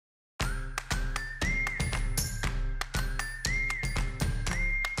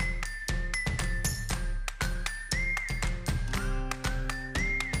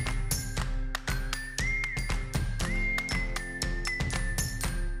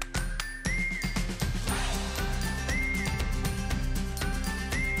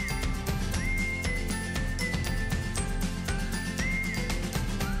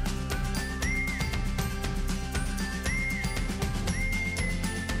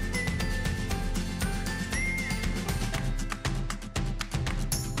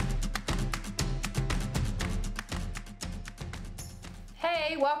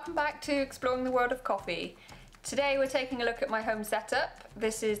Hey, welcome back to Exploring the World of Coffee. Today we're taking a look at my home setup.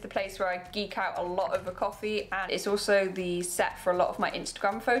 This is the place where I geek out a lot over coffee, and it's also the set for a lot of my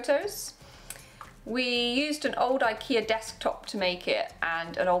Instagram photos. We used an old IKEA desktop to make it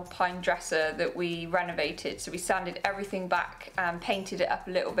and an old pine dresser that we renovated. So we sanded everything back and painted it up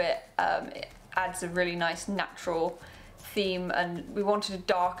a little bit. It adds a really nice natural theme, and we wanted a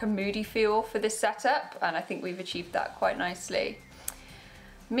dark and moody feel for this setup, and I think we've achieved that quite nicely.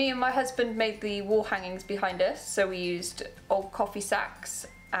 Me and my husband made the wall hangings behind us, so we used old coffee sacks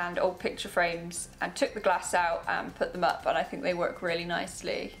and old picture frames and took the glass out and put them up, and I think they work really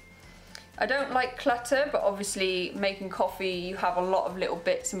nicely. I don't like clutter, but obviously making coffee you have a lot of little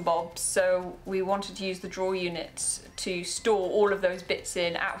bits and bobs, so we wanted to use the drawer units to store all of those bits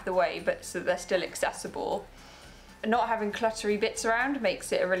in out of the way, but so they're still accessible. Not having cluttery bits around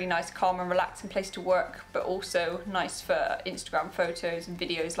makes it a really nice, calm and relaxing place to work, but also nice for Instagram photos and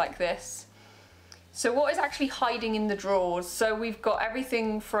videos like this. So what is actually hiding in the drawers? So we've got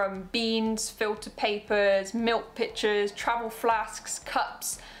everything from beans, filter papers, milk pitchers, travel flasks,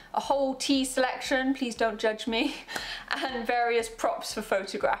 cups, a whole tea selection, please don't judge me, and various props for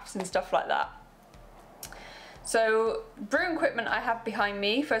photographs and stuff like that. So brewing equipment I have behind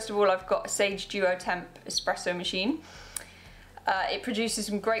me. First of all, I've got a Sage Duo Temp espresso machine. It produces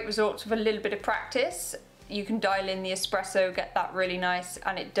some great results with a little bit of practice. You can dial in the espresso, get that really nice,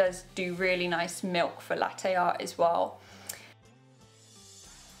 and it does do really nice milk for latte art as well.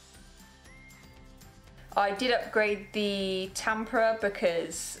 I did upgrade the tamper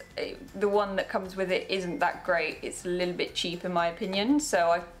because the one that comes with it isn't that great. It's a little bit cheap in my opinion, so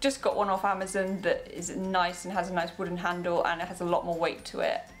I just got one off Amazon that is nice and has a nice wooden handle, and it has a lot more weight to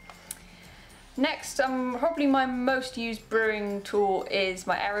it. Next, probably my most used brewing tool is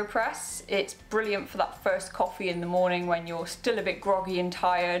my AeroPress. It's brilliant for that first coffee in the morning when you're still a bit groggy and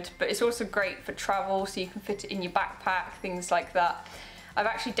tired, but it's also great for travel, so you can fit it in your backpack, things like that. I've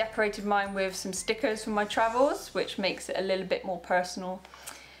actually decorated mine with some stickers from my travels, which makes it a little bit more personal.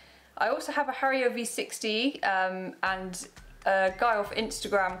 I also have a Hario V60, and a guy off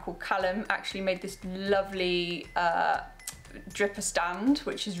Instagram called Callum actually made this lovely dripper stand,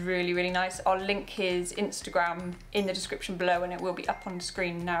 which is really, really nice. I'll link his Instagram in the description below, and it will be up on the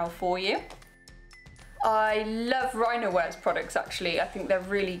screen now for you. I love Rhinoware's products actually. I think they're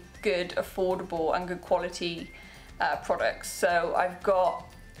really good, affordable and good quality products. So I've got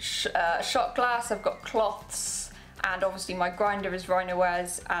shot glass, I've got cloths, and obviously my grinder is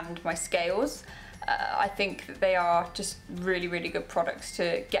Rhinoware's, and my scales. I think that they are just really, really good products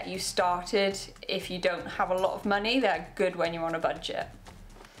to get you started. If you don't have a lot of money, they're good when you're on a budget.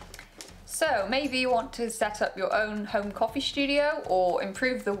 So maybe you want to set up your own home coffee studio or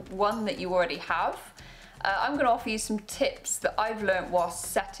improve the one that you already have. I'm going to offer you some tips that I've learned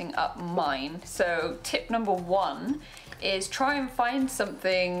whilst setting up mine. So tip number one is try and find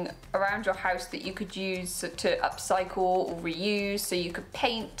something around your house that you could use to upcycle or reuse. So you could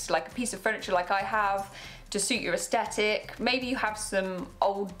paint like a piece of furniture like I have to suit your aesthetic. Maybe you have some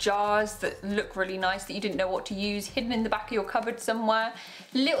old jars that look really nice that you didn't know what to use, hidden in the back of your cupboard somewhere.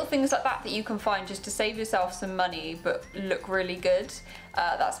 Little things like that that you can find just to save yourself some money but look really good.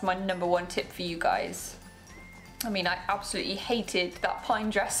 That's my number one tip for you guys. I mean, I absolutely hated that pine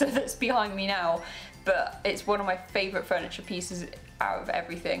dresser that's behind me now, but it's one of my favourite furniture pieces out of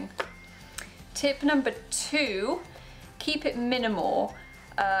everything. Tip number two, keep it minimal.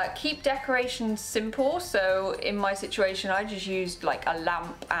 Keep decorations simple. So in my situation, I just used like a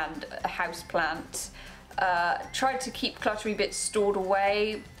lamp and a house plant. Tried to keep cluttery bits stored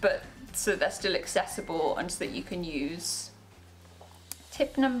away, but so they're still accessible and so that you can use.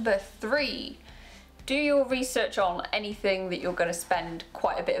 Tip number three, do your research on anything that you're going to spend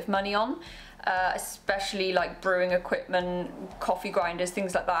quite a bit of money on, especially like brewing equipment, coffee grinders,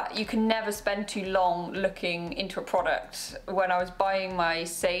 things like that. You can never spend too long looking into a product. When I was buying my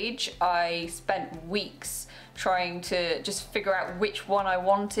Sage, I spent weeks trying to just figure out which one I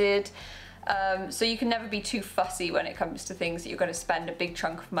wanted. So you can never be too fussy when it comes to things that you're going to spend a big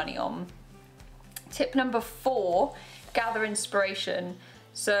chunk of money on. Tip number four, gather inspiration.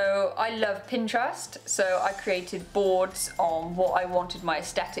 So I love Pinterest, so I created boards on what I wanted my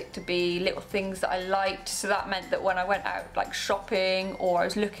aesthetic to be, little things that I liked, so that meant that when I went out like shopping or I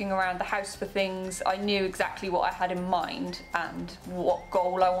was looking around the house for things, I knew exactly what I had in mind and what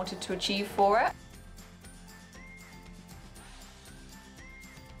goal I wanted to achieve for it.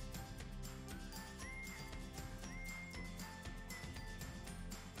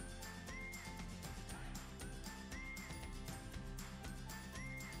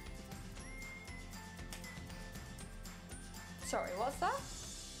 Sorry, what's that?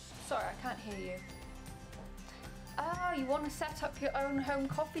 Sorry, I can't hear you. Oh, you want to set up your own home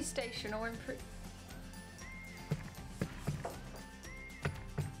coffee station or improve.